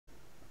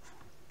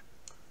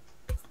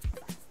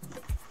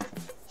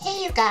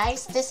Hey you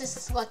guys, this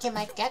is Lucky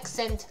Mike X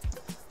and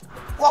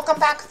welcome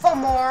back for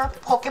more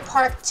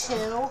PokePark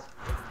 2.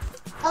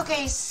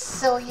 Okay,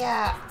 so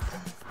yeah.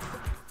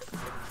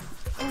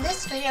 In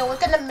this video we're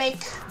gonna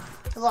make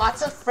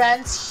lots of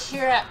friends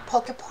here at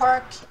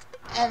PokePark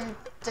and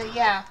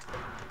yeah.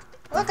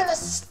 We're gonna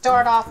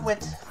start off with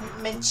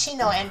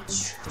Minccino and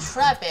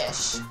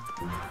Trubbish.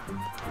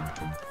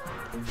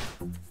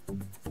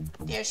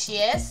 There she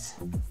is.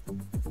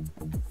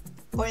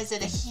 Or is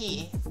it a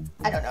he?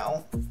 I don't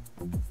know.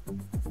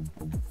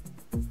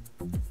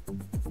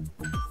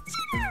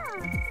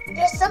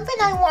 There's something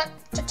I want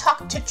to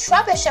talk to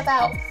Trubbish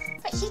about,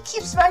 but he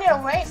keeps running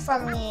away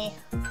from me.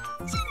 You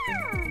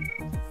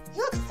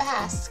look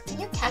fast. Can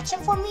you catch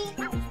him for me?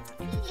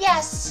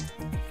 Yes.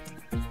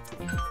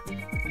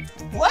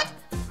 What?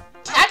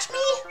 Catch me?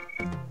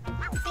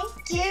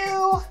 Thank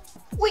you.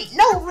 Wait,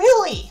 no,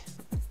 really.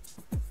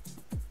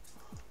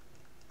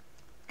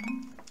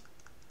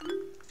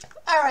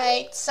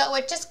 Alright, so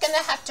we're just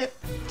gonna have to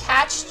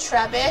catch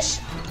Trubbish,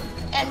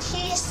 and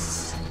he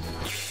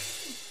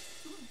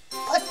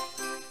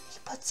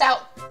puts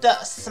out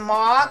the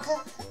smog,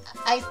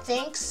 I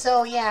think,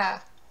 so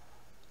yeah.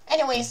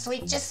 Anyways,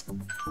 we just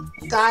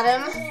got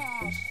him.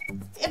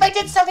 If I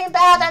did something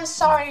bad, I'm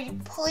sorry.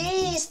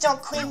 Please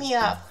don't clean me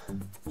up.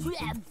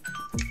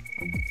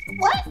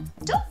 What?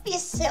 Don't be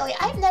silly.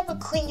 I'd never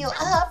clean you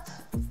up.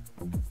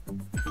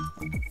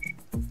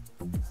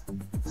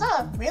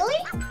 Huh,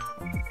 really?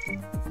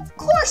 Of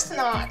course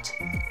not.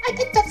 I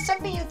picked up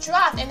something you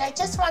dropped and I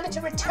just wanted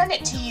to return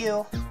it to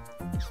you.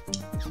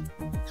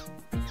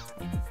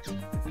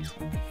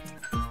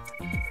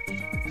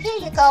 Here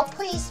you go.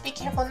 Please be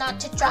careful not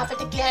to drop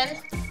it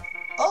again.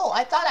 Oh,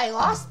 I thought I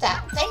lost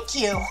that. Thank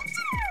you.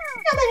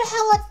 No matter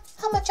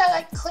how much I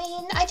like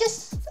clean, I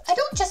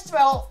don't just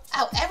throw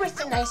out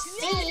everything I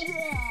see.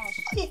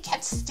 Oh, you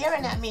kept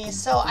staring at me,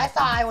 so I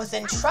thought I was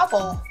in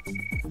trouble.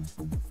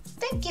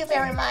 Thank you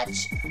very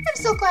much. I'm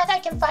so glad I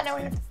can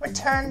finally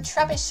return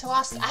Trubbish's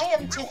lost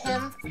item to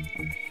him.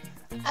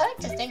 I'd like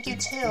to thank you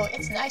too.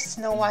 It's nice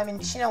to know why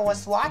Minccino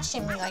was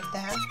watching me like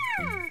that.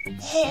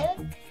 Here,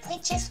 play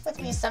chess with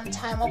me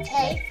sometime,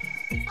 okay?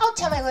 I'll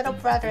tell my little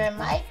brother and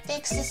my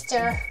big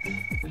sister.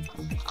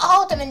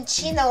 All the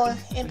Minccino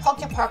in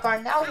PokePark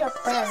are now your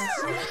friends.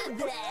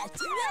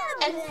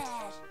 And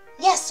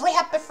yes, we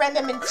have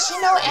befriended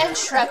Minccino and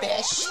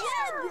Trubbish.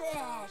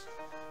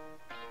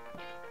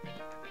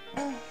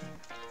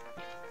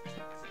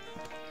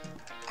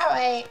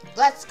 Alright,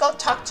 let's go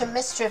talk to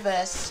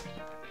Mischievous.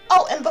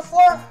 Oh, and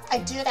before I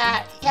do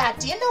that, yeah,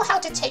 do you know how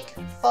to take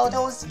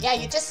photos? Yeah,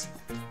 you just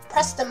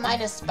press the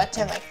minus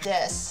button like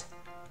this.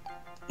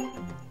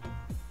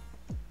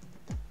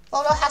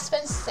 Photo has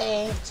been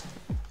saved.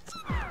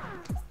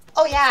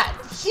 Oh yeah,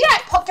 here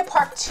at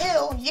PokePark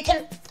 2, you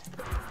can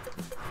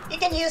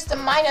use the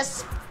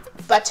minus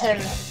button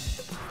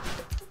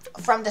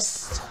from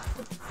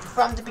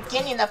the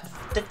beginning of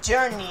the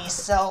journey,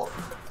 so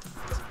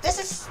this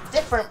is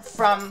different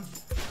from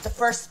the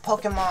first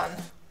Pokemon.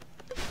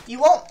 You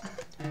won't,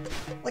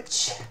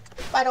 which,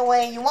 by the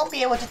way, you won't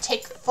be able to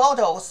take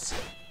photos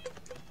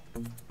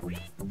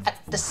at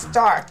the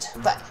start,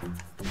 but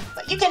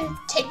you can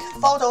take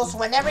photos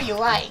whenever you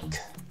like.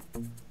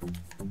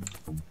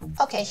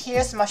 Okay,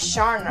 here's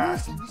Masharna.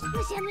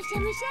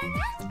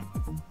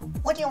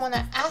 What do you want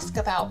to ask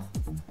about?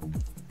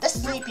 The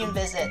sleeping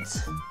visit.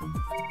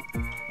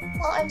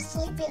 While I'm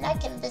sleeping, I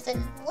can visit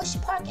Wish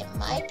Park in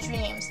my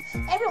dreams.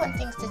 Everyone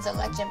thinks it's a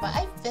legend, but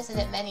I've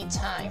visited many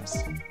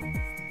times.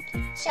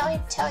 Shall I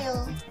tell you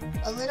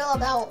a little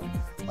about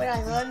what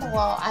I learned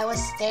while I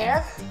was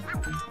there?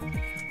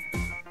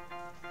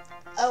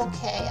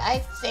 Okay, I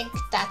think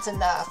that's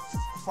enough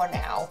for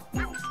now.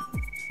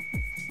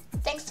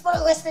 Thanks for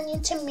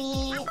listening to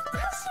me.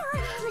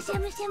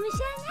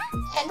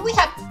 And we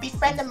have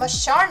befriended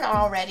Masharna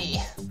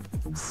already.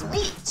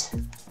 Sweet.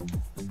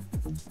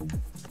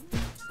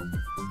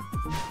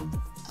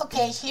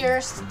 Okay,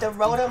 here's the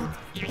Rotom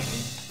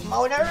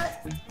motor.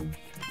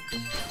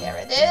 There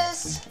it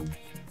is.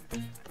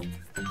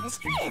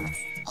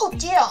 Oh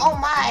dear, oh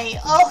my.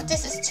 Oh,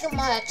 this is too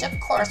much. Of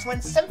course,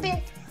 when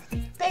something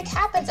big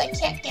happens, I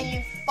can't get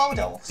you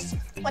photos.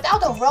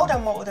 Without a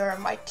Rotom motor,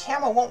 my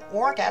camera won't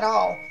work at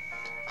all.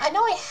 I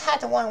know I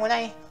had one when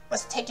I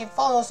was taking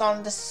photos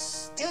on the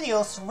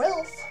studio's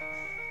roof.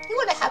 You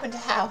wouldn't happen to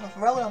have a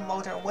Rotom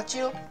motor, would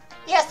you?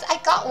 Yes, I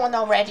got one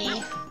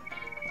already.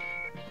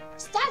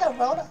 Is that a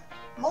Rotom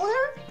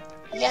motor?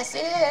 Yes,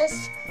 it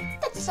is.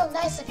 That's so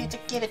nice of you to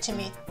give it to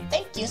me.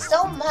 Thank you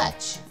so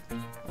much.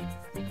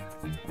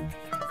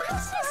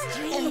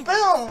 And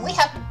boom, we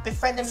have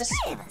befriended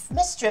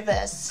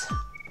Mischievous.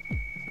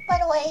 By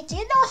the way, do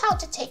you know how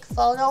to take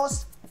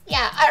photos?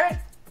 Yeah, I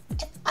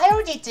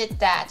already did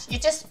that. You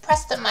just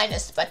press the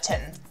minus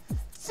button.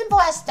 Simple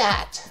as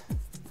that.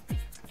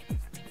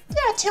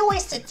 There are two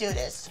ways to do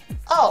this.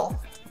 Oh,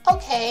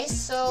 okay,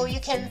 so you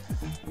can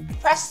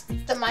press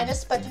the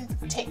minus button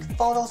to take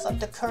photos of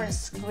the current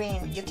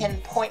screen. You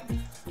can point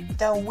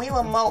the Wii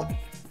remote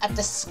at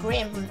the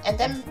screen and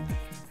then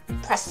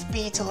press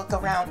B to look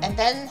around, and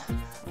then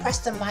press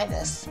the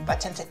minus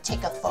button to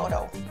take a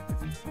photo.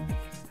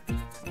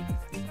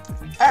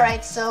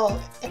 Alright, so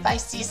if I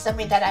see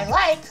something that I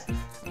like,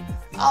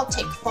 I'll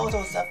take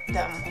photos of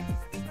them.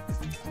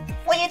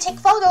 When you take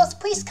photos,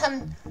 please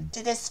come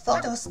to this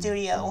photo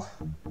studio.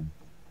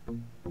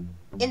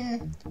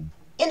 In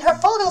her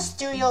photo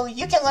studio,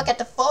 you can look at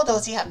the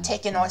photos you have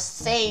taken or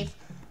save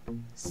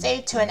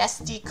to an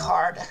SD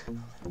card.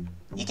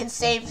 You can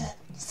save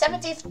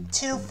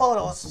 72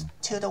 photos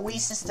to the Wii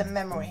system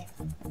memory.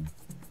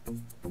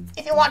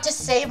 If you want to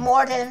save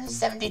more than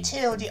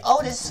 72, the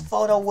oldest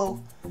photo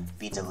will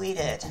be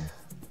deleted.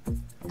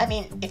 I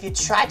mean, if you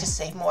try to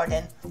save more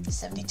than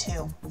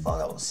 72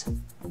 photos.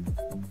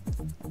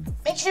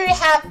 Make sure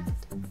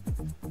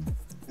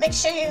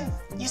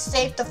you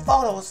save the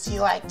photos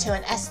you like to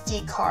an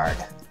SD card.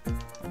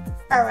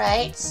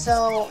 Alright,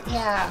 so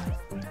yeah,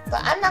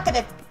 but I'm not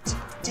gonna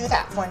do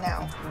that for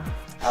now.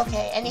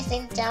 Okay,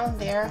 anything down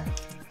there?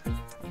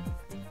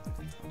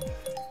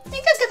 I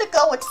think I'm gonna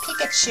go with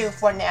Pikachu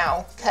for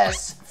now,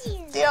 because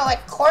they're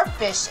like core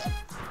fish.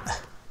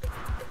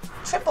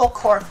 Triple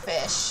core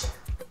fish.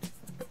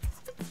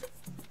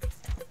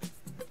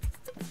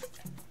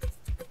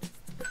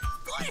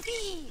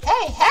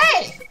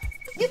 Hey!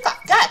 You got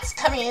guts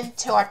coming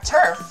into our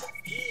turf.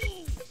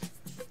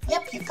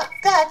 Yep, you got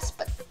guts,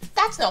 but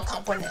that's no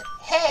compliment.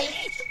 Hey!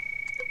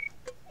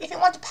 If you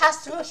want to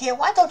pass through here,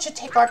 why don't you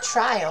take our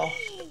trial?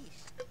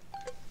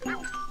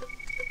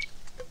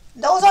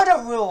 Those are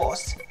the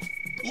rules.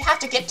 You have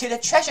to get to the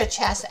treasure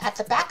chest at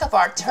the back of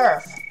our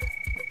turf.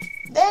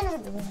 Then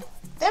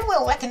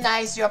we'll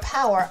recognize your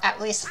power, at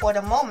least for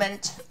the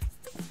moment.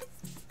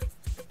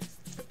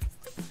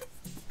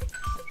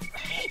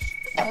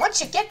 And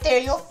once you get there,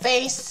 you'll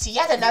face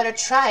yet another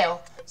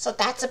trial. So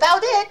that's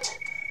about it.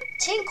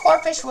 Team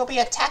Corfish will be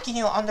attacking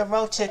you on the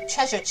road to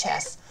treasure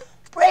chest.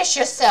 Brace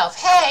yourself,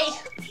 hey!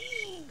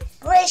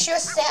 Brace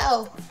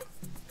yourself.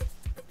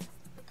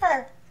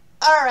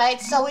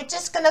 Alright, so we're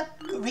just gonna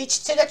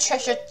reach to the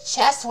treasure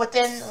chest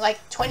within like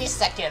 20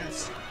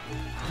 seconds.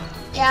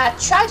 Yeah,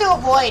 try to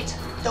avoid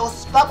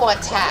those bubble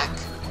attack.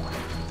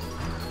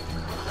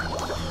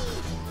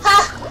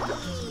 Ha!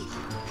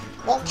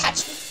 Won't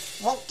catch me.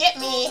 Won't get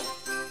me.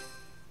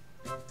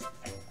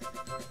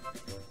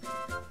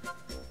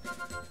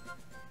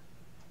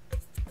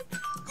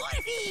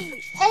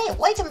 Hey,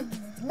 way to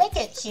make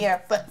it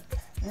here, but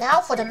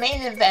now for the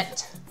main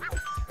event.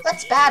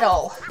 Let's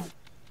battle.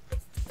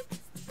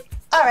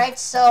 Alright,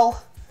 so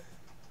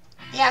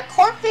yeah,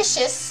 Corfish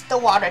is the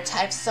water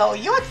type, so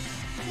your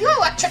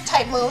electric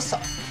type moves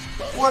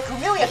work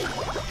really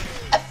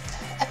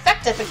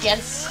effective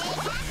against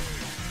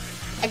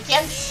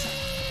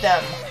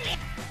them.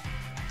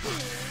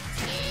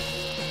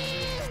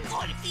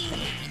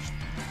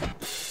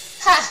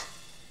 Ha!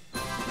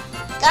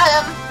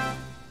 Got him!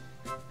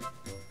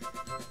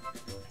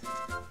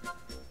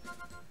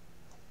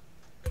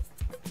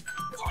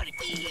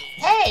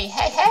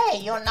 Hey,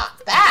 you're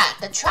not bad.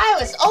 The trial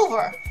is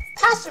over.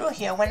 Pass through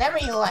here whenever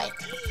you like.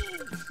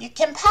 You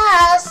can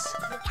pass.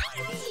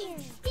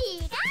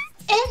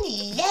 And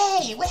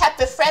yay, we have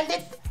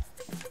befriended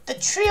the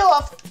trio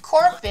of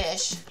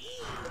Corfish.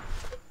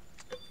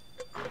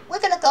 We're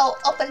gonna go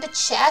open the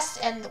chest,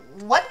 and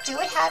what do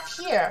we have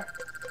here?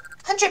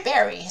 100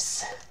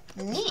 berries.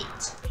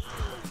 Neat.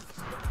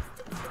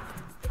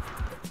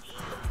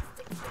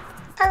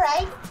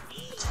 Alright.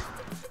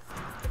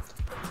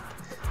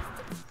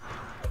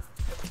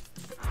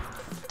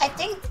 I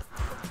think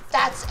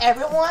that's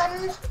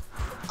everyone.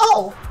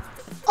 Oh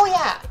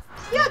yeah. I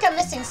feel like I'm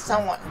missing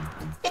someone.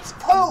 It's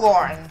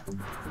Purlorn.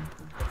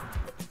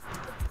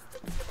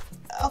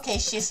 Okay,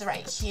 she's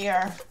right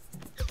here.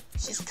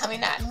 She's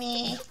coming at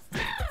me.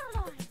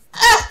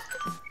 Ah!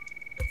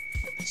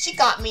 She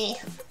got me.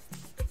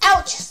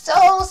 Ouch,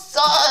 so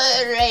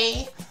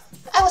sorry.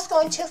 I was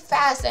going too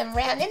fast and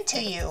ran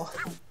into you.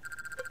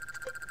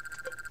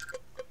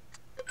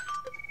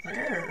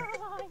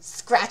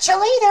 Scratch you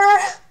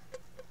later.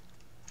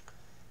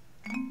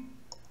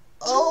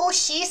 Oh,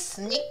 she's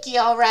sneaky,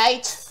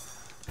 alright.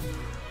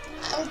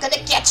 I'm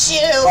gonna get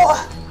you.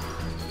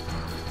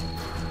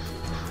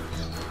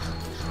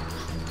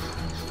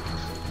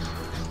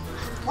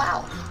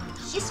 Wow,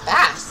 she's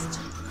fast.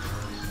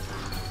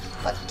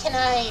 But can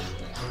I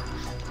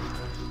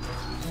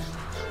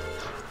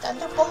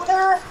Thunderbolt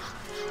her?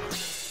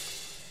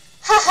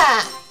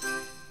 Haha!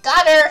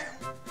 Got her!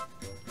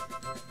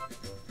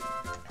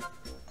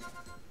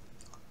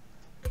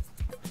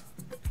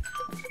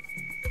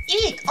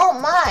 Eek! Oh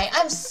my!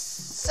 I'm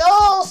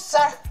so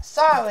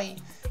sorry.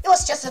 It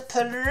was just a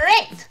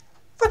prank.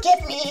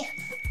 Forgive me.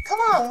 Come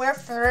on, we're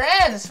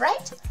friends,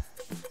 right?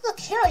 Look,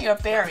 here are your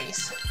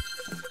berries.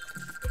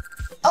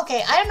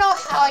 Okay, I don't know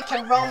how I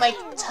can roll my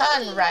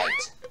tongue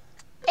right.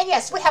 And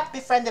yes, we have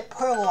befriended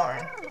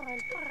Purlorn.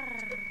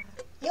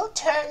 Your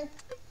turn.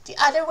 The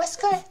other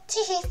whisker?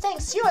 Teehee,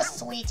 thanks, you're a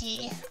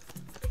sweetie.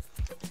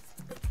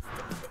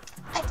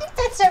 I think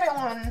that's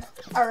everyone.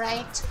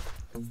 Alright.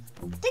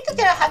 I think I'm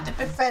gonna have to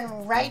befriend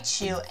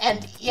Raichu,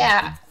 and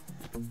yeah,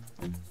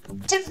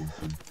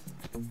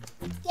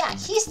 Yeah,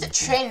 he's the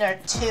trainer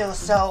too,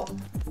 so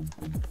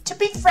to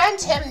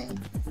befriend him,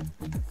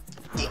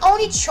 the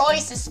only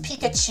choice is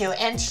Pikachu,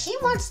 and he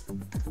wants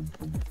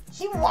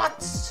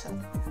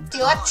the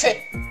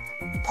electric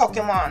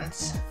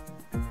Pokemons.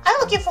 I'm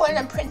looking for an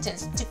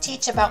apprentice to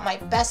teach about my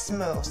best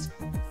moves.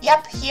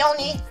 Yep, he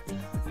only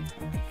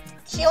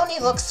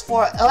looks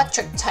for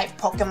electric type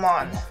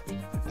Pokemon,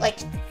 like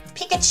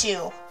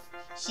Pikachu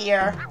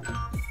here.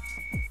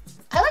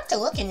 I like the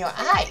look in your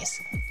eyes.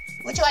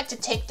 Would you like to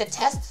take the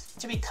test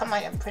to become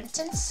my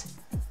apprentice?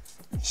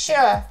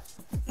 Sure.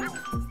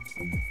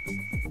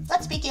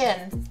 Let's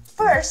begin.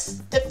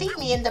 First, defeat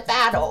me in the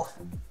battle.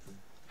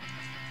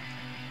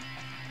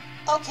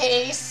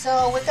 Okay,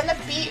 so we're gonna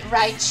beat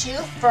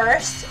Raichu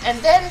first, and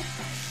then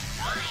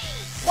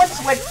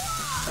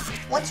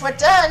once we're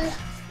done,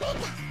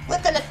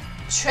 we're gonna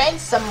train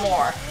some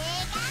more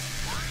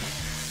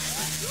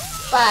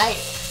by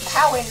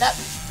powering up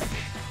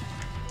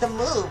the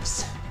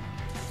moves.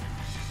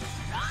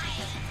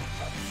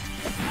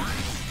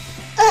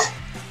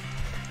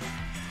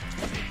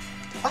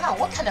 Wow,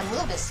 what kind of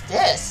move is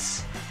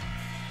this?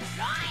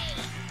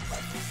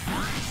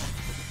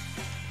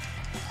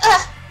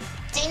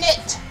 Dang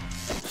it!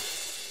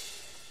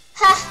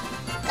 Ha!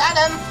 Got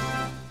him!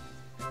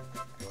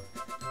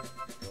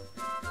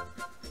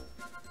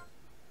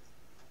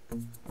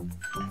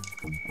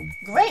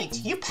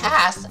 Great, you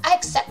passed. I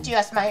accept you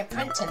as my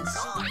apprentice.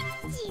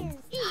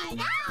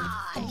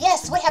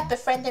 Yes, we have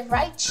befriended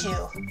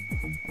Raichu.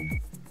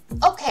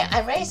 Okay,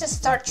 I'm ready to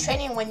start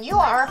training when you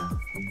are.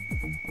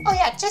 Oh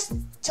yeah, just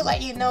to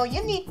let you know,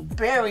 you need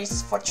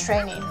berries for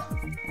training.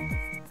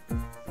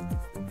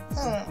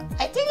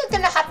 I think I'm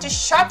gonna have to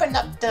sharpen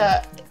up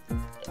the,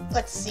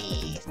 let's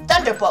see,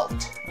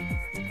 Thunderbolt.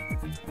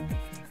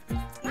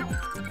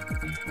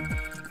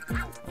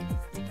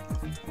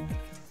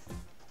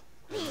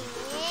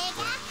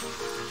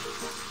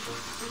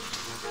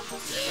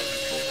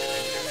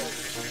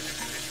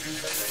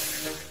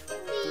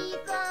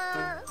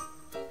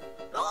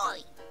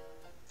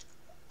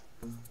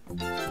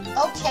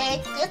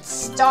 Okay, good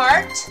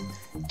start.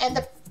 And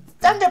the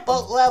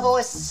Thunderbolt level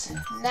is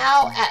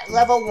now at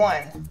level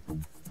 1.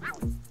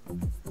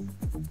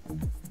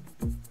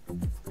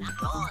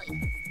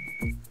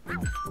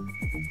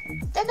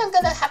 Then I'm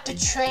gonna have to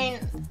train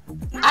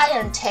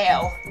Iron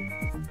Tail.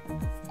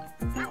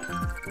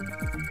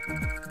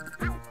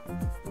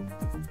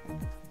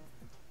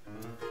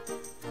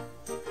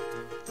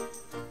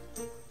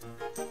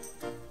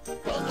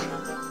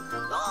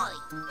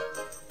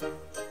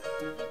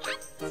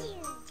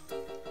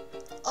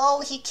 Oh,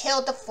 he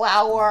killed the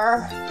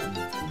flower.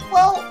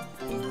 Well,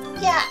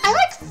 yeah, I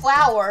like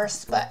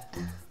flowers, but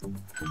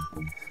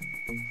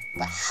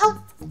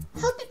how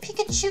did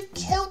Pikachu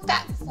kill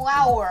that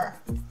flower?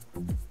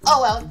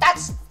 Oh well,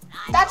 that's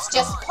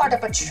just part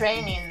of a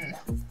training.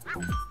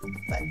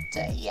 But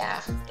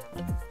yeah,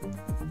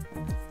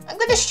 I'm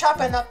gonna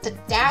sharpen up the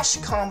dash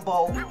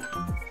combo.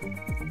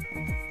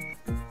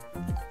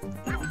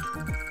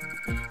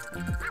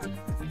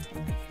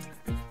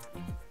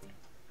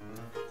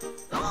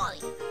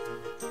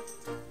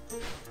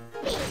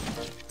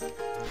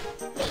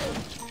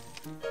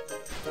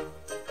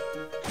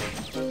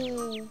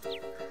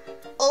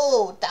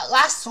 Oh, that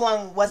last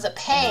one was a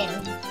pain,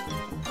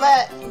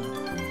 but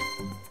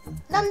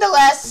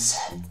nonetheless,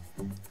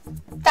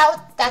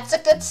 that's a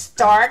good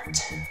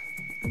start.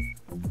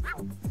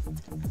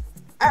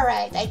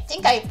 Alright, I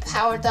think I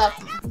powered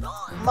up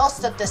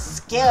most of the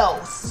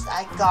skills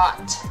I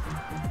got.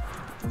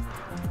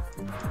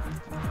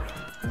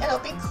 It'll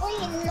be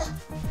clean.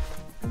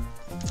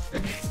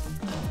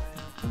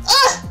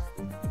 Ugh!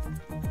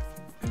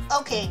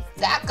 Okay,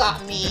 that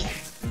got me.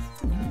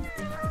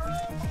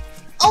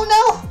 Oh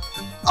no!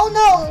 Oh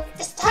no!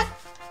 Is that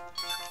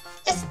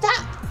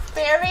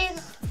berry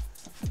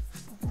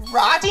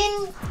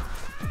rotting?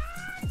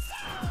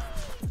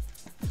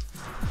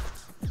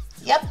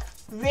 Yep,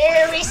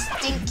 very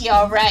stinky,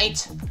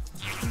 alright.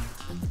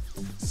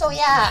 So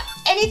yeah,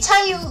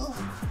 anytime you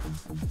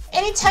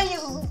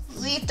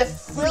leave the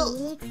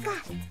fruit,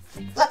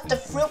 left the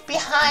fruit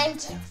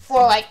behind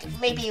for like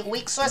maybe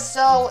weeks or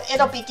so,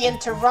 it'll begin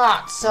to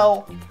rot.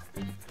 So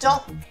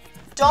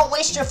don't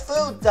waste your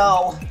food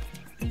though.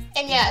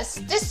 And yes,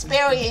 this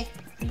berry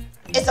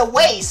is a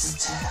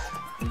waste.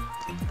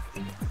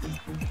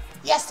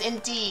 Yes,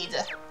 indeed.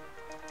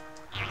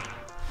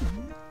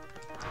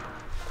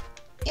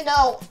 You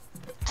know,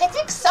 I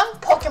think some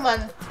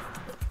Pokemon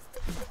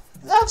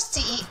loves to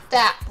eat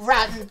that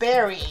rotten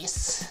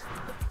berries,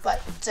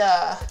 but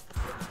I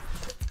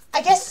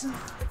guess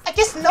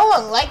no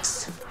one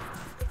likes.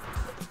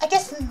 I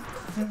guess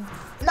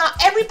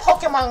not every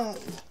Pokemon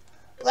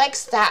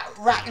likes that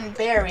rotten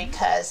berry,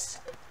 'cause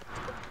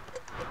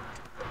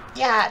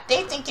yeah,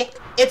 they think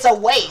it's a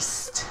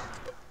waste.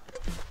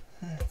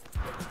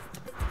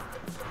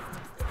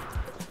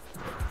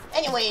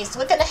 Anyways,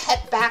 we're gonna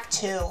head back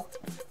to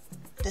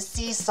the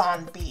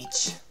Season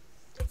Beach.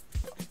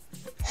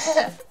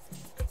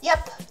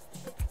 Yep.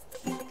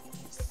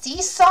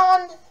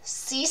 Season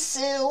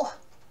Sisu.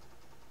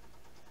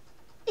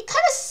 It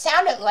kind of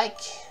sounded like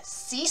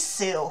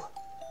Sisu.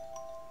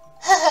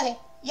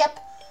 Yep,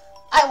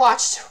 I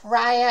watched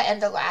Raya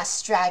and the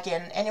Last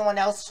Dragon. Anyone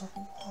else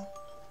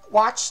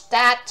watched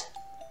that?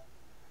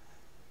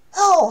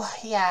 Oh,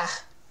 yeah.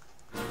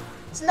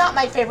 It's not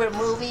my favorite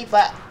movie,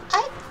 but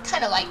I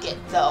kind of like it,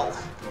 though.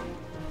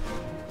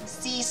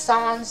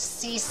 Seesaw,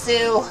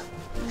 Sisu.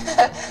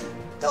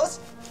 Those...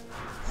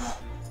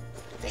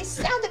 They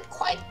sounded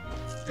quite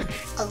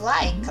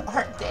alike,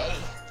 aren't they?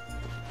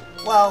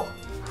 Well,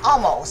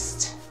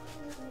 almost.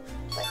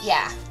 But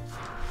yeah.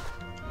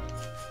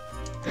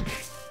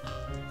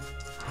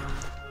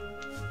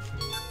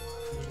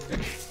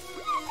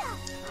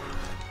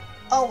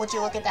 Oh, would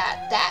you look at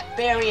that? That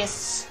berry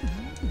is...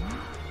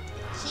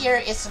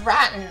 Here is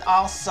rotten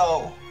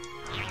also.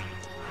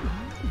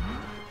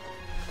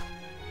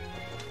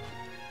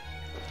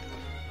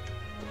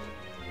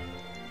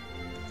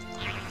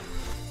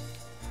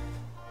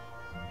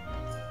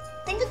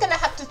 I think we're gonna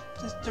have to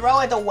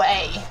throw it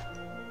away.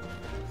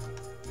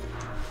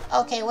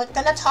 Okay, we're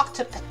gonna talk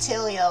to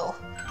Btw.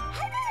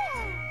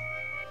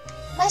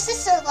 My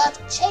sister loved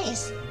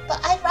Chase,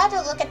 but I'd rather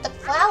look at the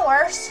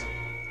flowers.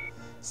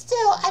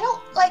 Still, I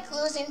don't like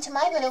losing to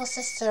my little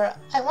sister.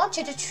 I want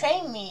you to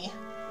train me.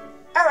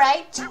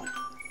 Alright.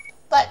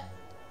 But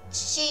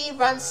she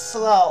runs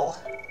slow.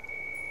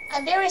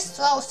 I'm very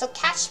slow, so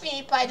catch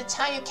me by the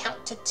time you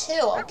count to 2,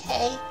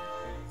 okay?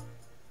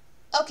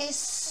 Okay,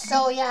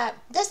 so yeah,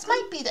 this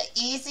might be the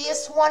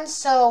easiest one,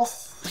 so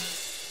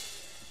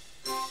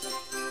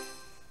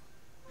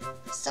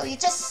you're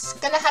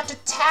just gonna have to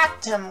tag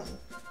them.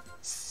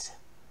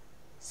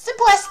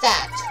 Simple as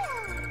that.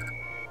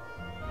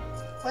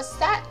 Was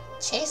that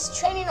chase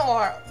training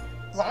or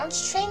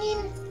launch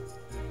training?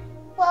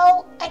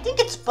 Well, I think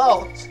it's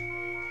both.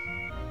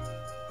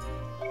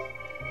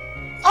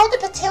 All the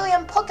Btw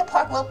in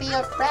PokePark will be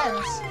your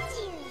friends.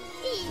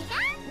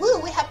 Woo,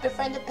 we have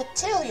befriended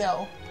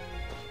Btw.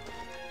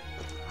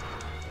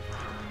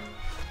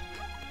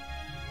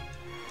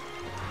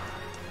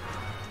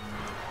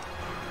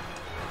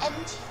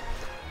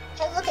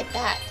 And look at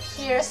that.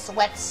 Here's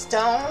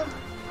Whetstone.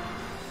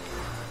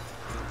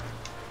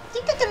 I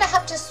think I'm gonna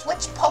have to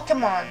switch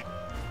Pokemon.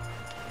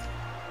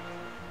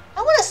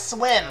 I wanna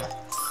swim.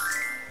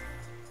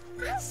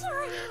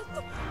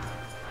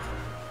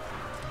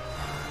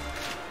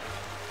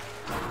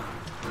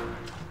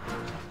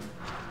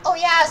 Oh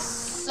yeah,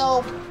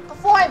 so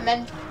before I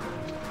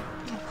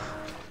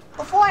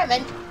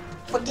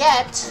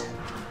forget,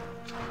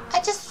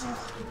 I just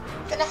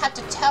gonna have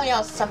to tell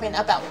y'all something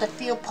about the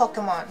field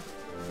Pokemon.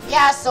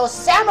 Yeah, so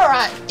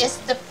Samurai is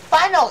the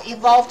final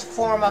evolved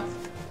form of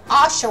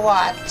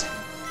Oshawott.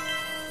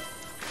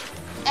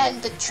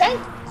 And the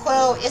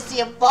Tranquil is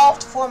the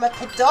evolved form of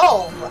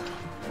Pidove.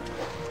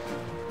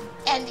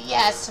 And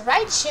yes,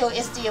 Raichu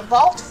is the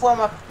evolved form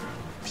of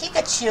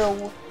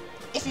Pikachu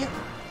if you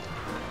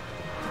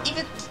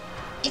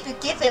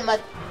give him a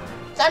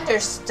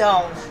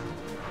Thunderstone.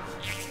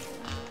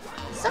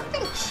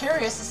 Something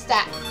curious is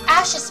that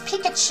Ash's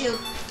Pikachu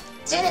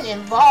didn't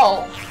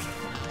evolve,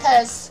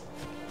 because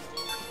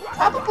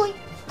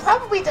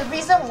probably the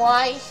reason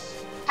why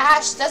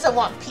Ash doesn't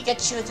want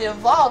Pikachu to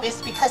evolve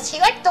is because he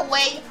liked the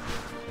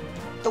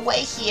way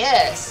he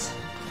is.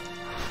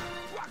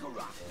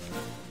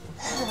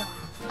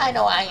 I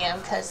know I am,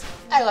 because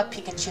I love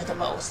Pikachu the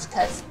most,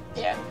 because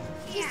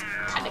he's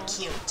kind of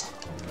cute.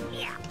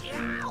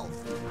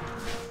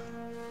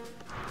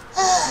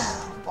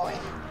 Oh boy.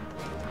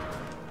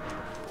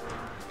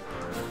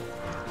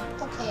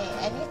 Okay,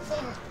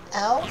 anything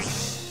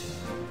else?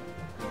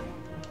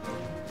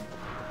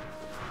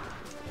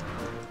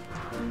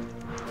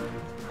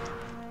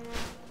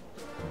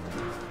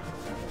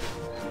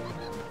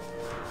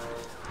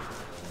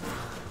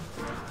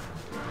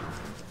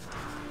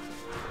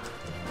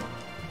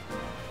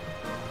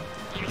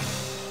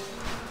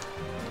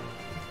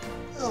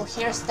 Oh,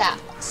 here's that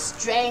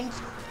strange,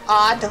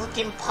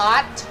 odd-looking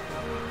pot.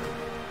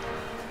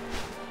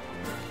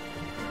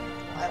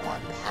 I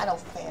want paddle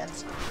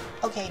fans.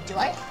 Okay, do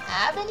I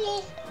have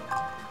any?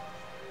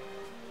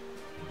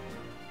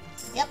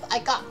 Yep, I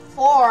got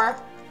 4.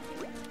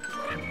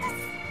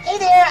 Hey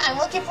there, I'm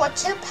looking for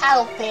 2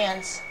 paddle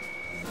fans.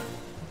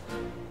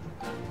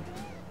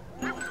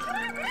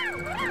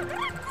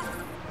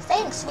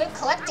 Thanks, we're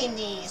collecting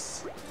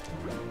these.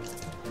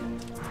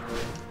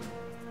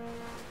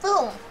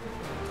 Boom.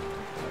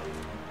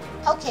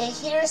 Okay,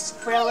 here's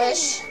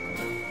Frillish.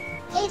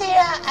 Hey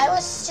there, I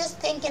was just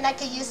thinking I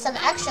could use some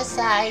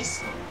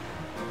exercise.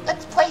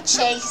 Let's play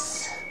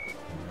chase.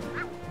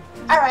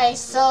 Alright,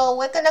 so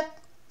we're gonna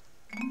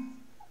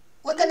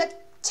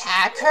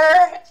tag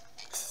her.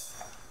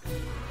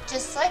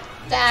 Just like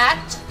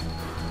that.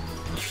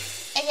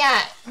 And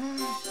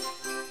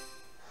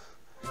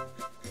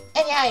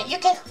yeah, you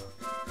can,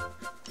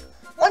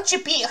 once you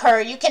beat her,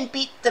 you can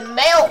beat the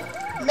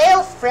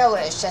male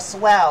Frillish as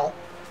well.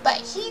 But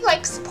he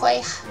likes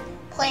playing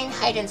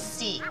hide and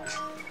seek.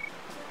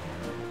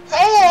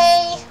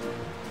 Hey!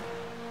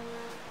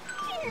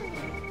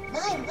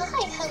 My,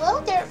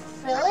 hello there,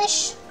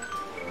 Frillish.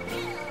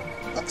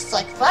 Looks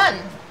like fun.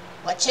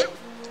 What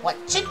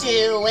you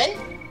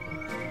doing?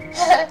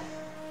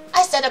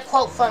 I said a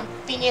quote from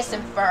Phineas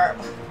and Ferb.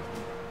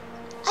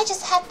 I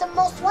just had the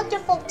most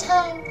wonderful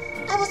time.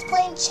 I was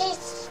playing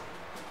chase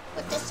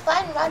with this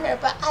fine runner,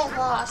 but I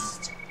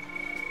lost.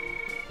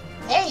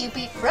 Hey, you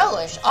beat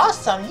Frillish.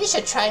 Awesome. You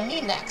should try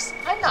me next.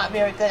 I'm not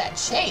very good at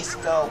chase,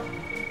 though.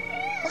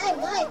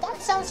 My,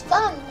 that sounds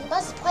fun. We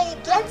must play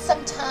again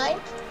sometime.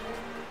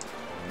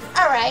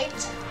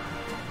 Alright.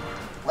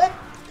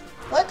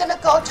 We're gonna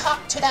go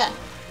talk to that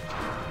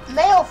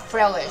male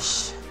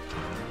Frillish.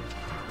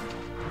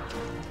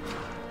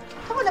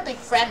 I wanna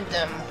befriend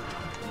them.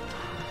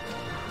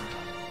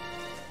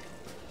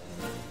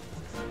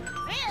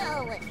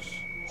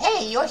 Frillish.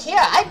 Hey, you're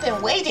here. I've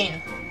been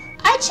waiting.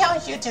 I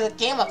challenge you to a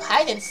game of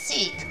hide and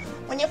seek.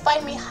 When you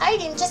find me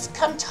hiding, just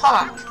come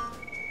talk.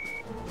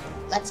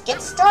 Let's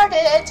get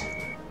started.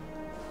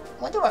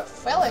 Wonder what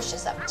Frillish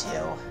is up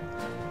to.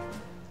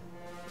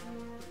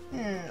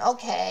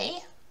 Okay.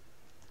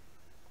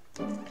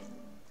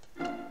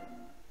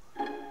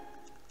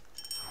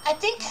 I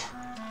think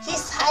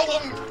he's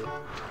hiding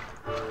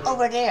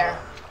over there.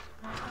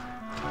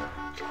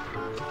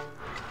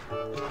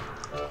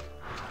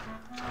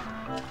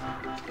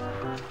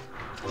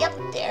 Yep,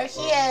 there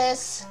he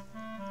is.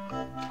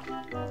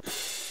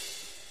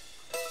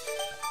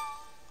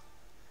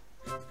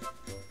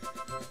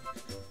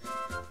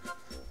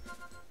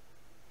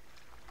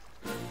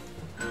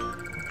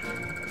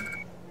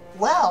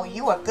 Well,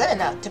 you were good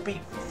enough to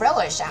beat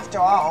Frillish after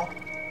all.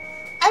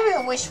 I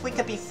really wish we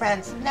could be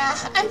friends. Nah,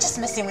 I'm just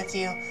messing with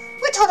you.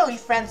 We're totally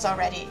friends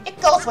already. It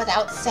goes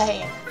without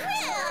saying.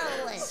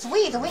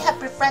 Sweet, we have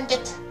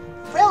befriended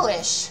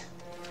Frillish.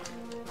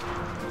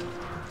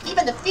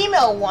 Even the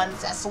female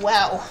ones as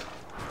well.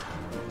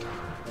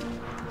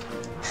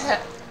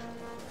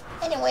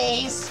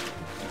 Anyways,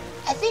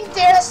 I think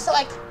there's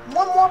like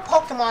one more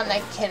Pokemon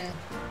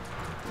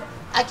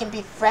I can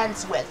be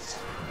friends with.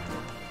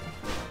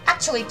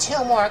 Actually,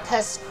 two more,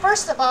 because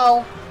first of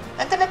all,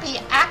 I'm gonna be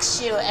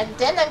Axew, and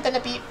then I'm gonna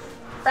be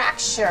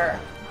Fracture.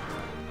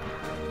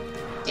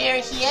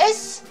 There he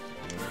is.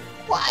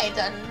 Why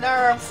the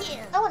nerve?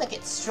 I wanna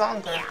get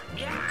stronger.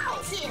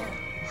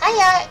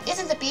 Hiya,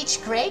 isn't the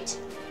beach great?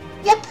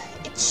 Yep,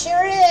 it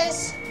sure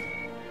is.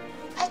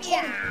 I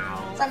came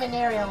from an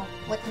area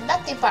with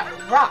nothing but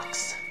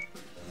rocks.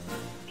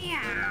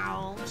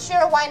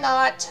 Sure, why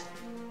not?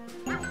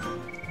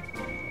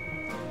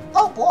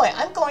 Oh boy,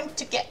 I'm going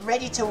to get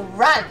ready to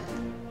run.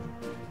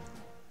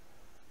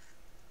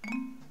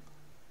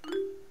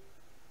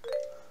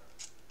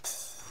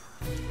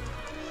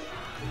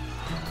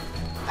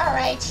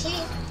 Alright,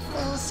 he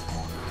moves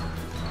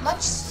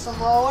much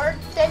slower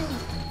than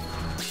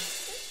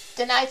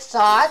I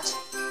thought.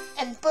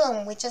 And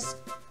boom, we just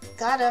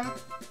got him.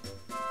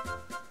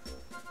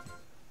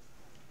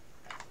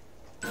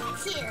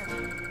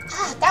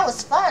 Ah, that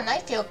was fun. I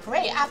feel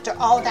great after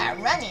all that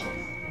running.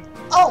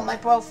 Oh, my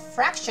bro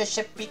Fracture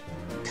should be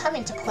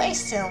coming to play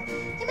soon.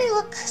 He may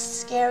look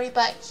scary,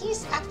 but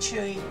he's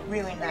actually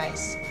really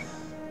nice.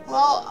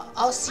 Well,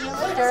 I'll see you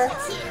later.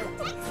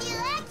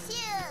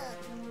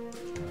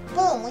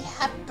 Boom, we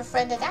have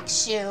befriended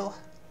Axew.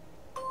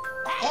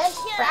 And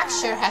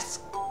Fracture has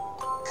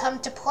come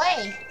to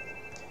play.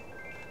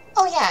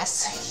 Oh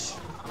yes,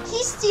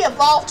 he's the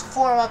evolved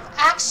form of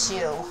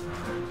Axew.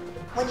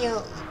 When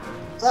you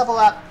level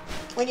up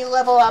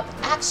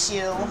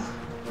Axew,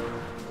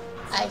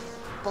 I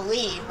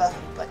believe,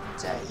 but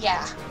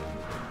yeah.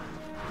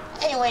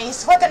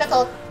 Anyways, we're gonna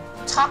go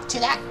talk to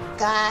that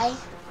guy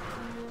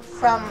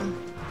from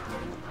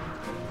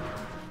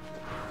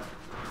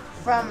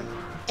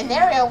an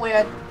area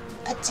where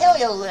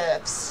Btw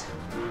lives.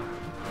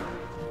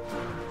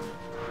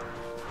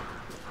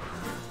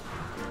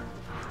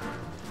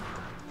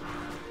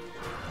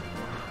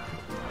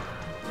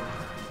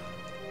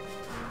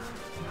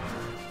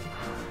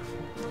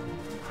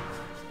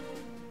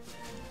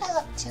 I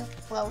love to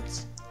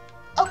float.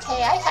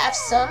 Okay, I have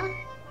some.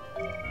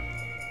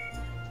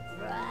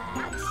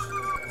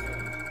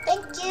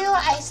 Thank you.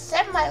 I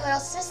said my little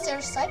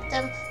sisters like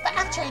them, but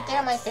actually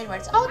they're my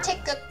favorites. I'll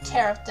take good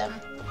care of them.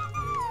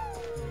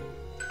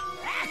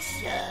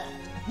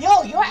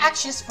 Yo, you're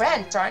Axew's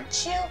friend,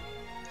 aren't you?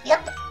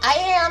 Yep, I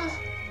am.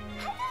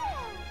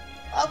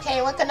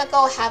 Okay, we're gonna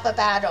go have a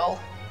battle.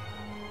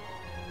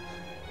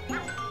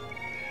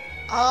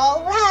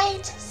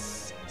 Alright.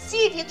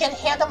 See if you can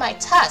handle my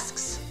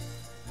tusks.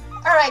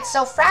 Alright,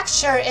 so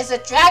Fracture is a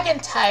dragon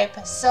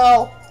type,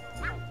 so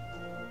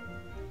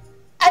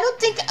I don't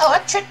think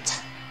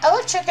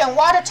electric and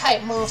water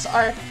type moves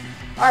are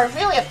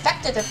really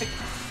effective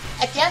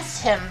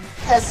against him,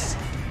 because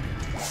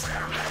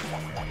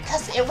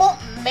it won't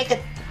make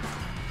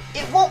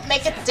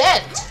a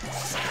dent.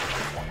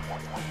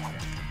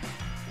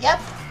 Yep,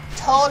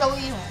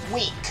 totally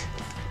weak.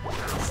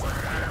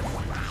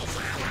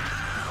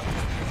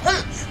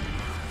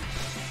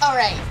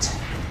 Alright.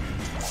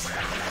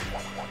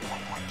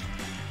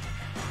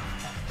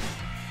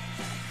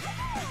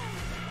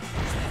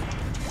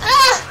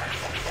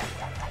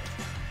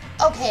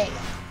 Okay.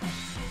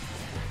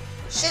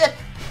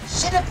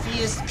 Should have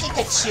used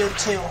Pikachu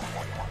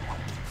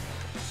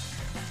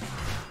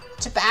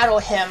to battle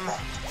him.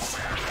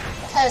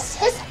 Because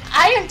his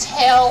Iron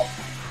Tail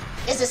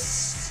is a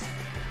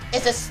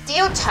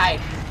Steel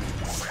type.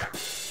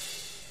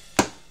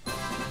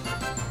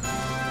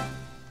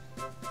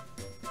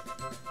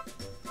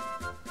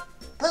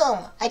 Boom,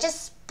 I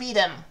just beat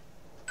him.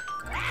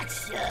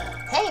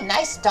 Hey,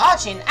 nice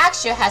dodging.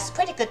 Axia has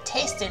pretty good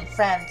taste in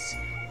friends.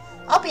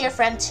 I'll be your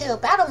friend too.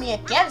 Battle me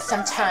again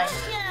sometime.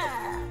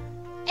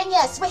 And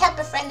yes, we have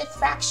befriended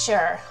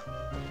Fracture.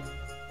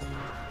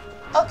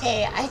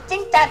 Okay, I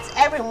think that's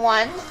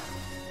everyone.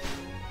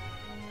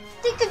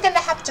 I think I'm gonna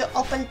have to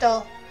open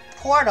the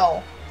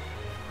portal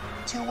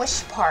to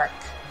Wish Park.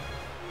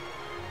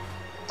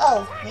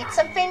 Oh, need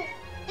something?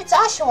 It's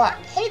Oshawott.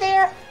 Hey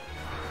there.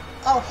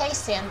 Oh, hey,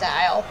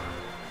 Sandile.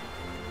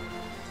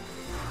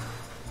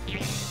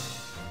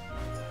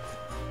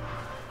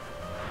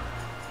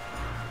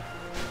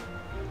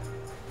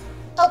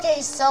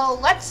 Okay, so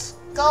let's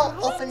go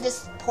open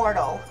this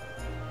portal.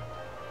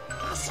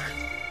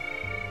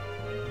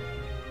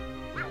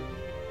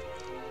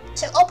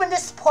 To open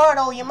this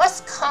portal, you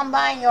must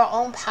combine your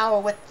own power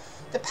with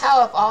the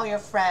power of all your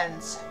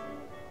friends.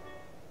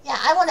 Yeah,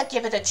 I want to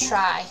give it a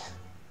try.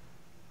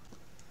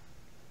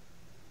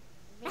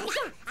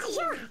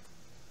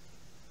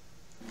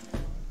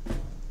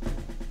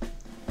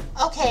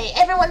 Okay,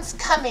 everyone's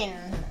coming.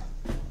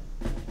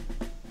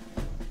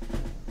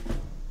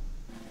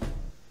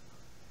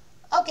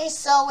 Okay,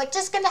 so we're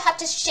just gonna have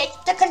to shake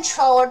the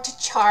controller to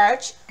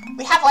charge.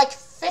 We have like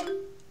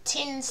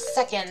 15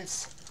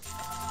 seconds.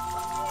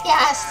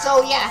 Yeah,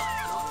 so yeah.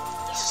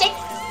 Shake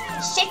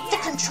the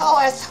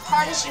controller as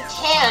hard as you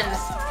can.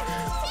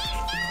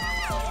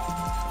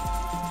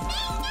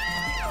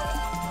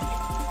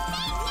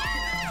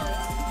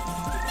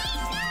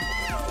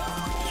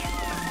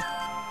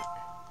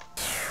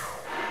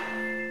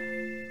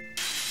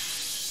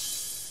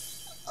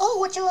 Oh,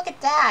 would you look at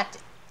that?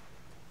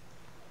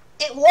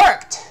 It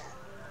worked!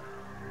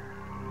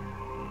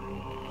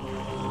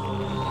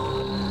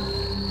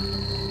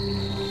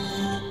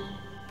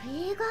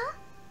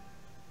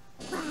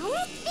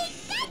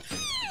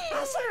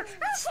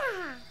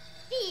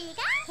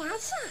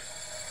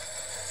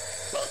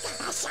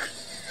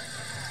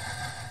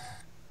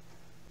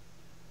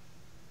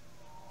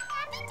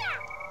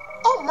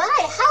 Oh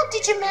my, how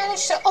did you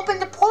manage to open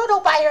the portal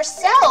by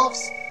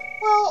yourselves?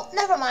 Well,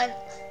 never mind.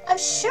 I'm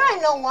sure I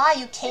know why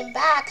you came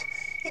back.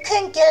 You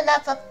couldn't get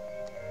enough of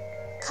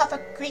cup of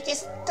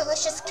Greeky's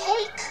delicious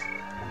cake.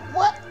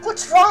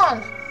 What's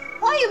wrong?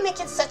 Why are you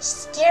making such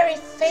scary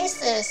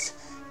faces?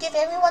 Give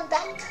everyone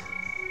back?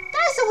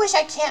 That is a wish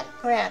I can't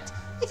grant.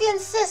 If you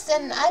insist,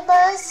 then I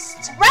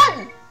must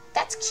run.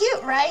 That's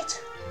cute, right?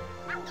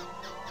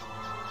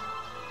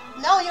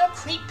 No, you're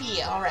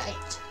creepy,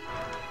 alright.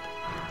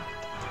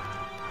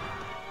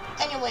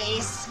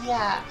 Anyways,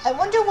 yeah, I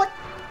wonder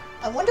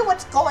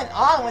what's going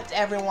on with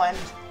everyone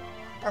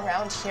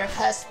around here,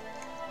 cause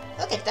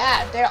look at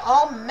that, they're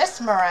all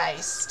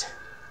mesmerized.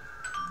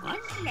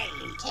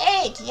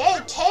 Cake, yay,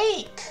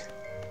 cake!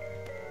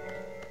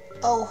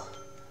 Oh,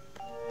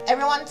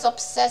 everyone's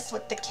obsessed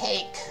with the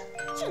cake.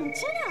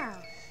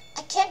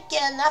 I can't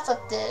get enough of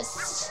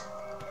this.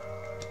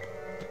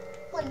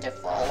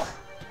 Wonderful.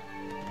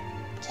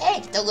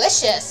 Cake,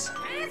 delicious.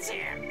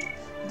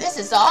 This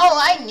is all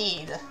I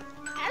need.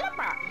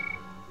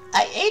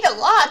 I ate a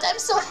lot, I'm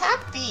so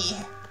happy.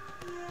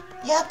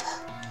 Yep,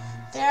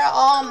 they're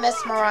all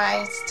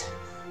mesmerized.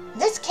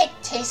 This cake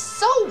tastes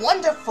so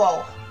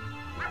wonderful.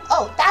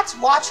 Oh, that's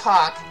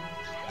Watchhog.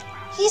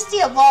 He's the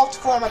evolved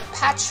form of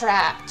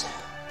Patrat.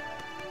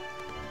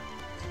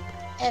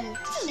 And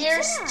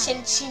here's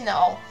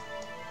Chinchino.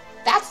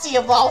 That's the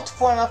evolved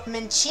form of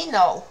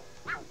Minchino.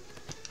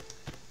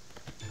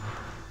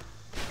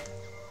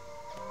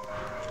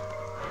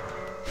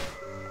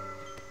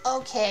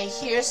 Okay,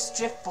 here's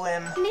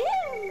Drifblim.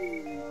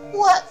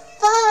 What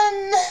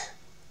fun!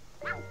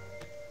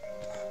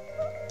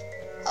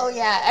 Oh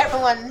yeah,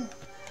 everyone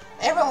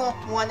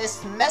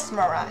is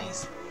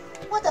mesmerized.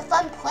 What a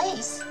fun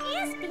place.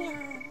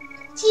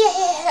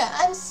 Yeah,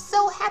 I'm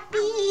so happy.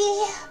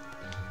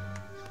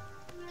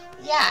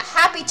 Yeah,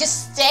 happy to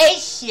stay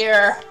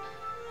here.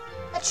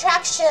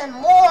 Attraction,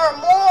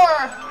 more.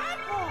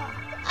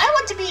 I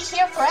want to be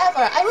here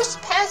forever. I wish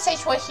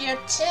Pansage were here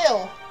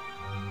too.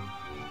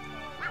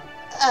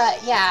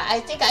 Yeah, I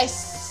think I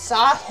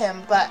saw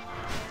him, but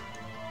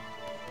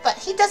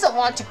he doesn't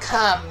want to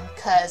come,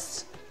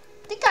 cause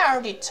I think I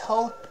already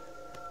told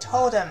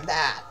him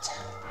that.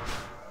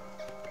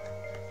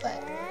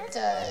 But,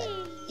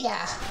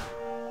 yeah.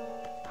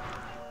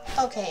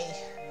 Okay.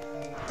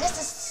 This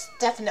is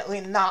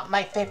definitely not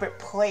my favorite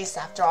place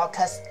after all,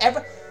 cause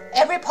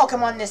every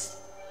Pokemon is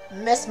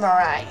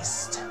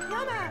mesmerized.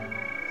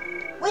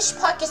 Wish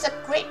Park is a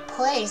great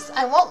place.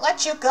 I won't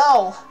let you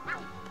go.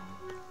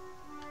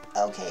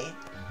 Okay,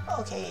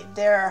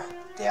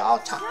 they all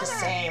talk the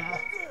same.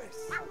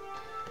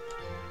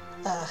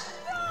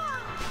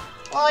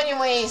 Well,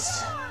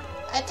 anyways,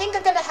 I think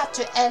I'm gonna have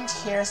to end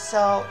here,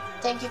 so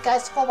thank you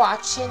guys for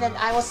watching, and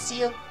I will see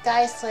you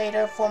guys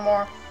later for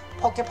more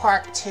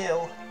PokePark 2.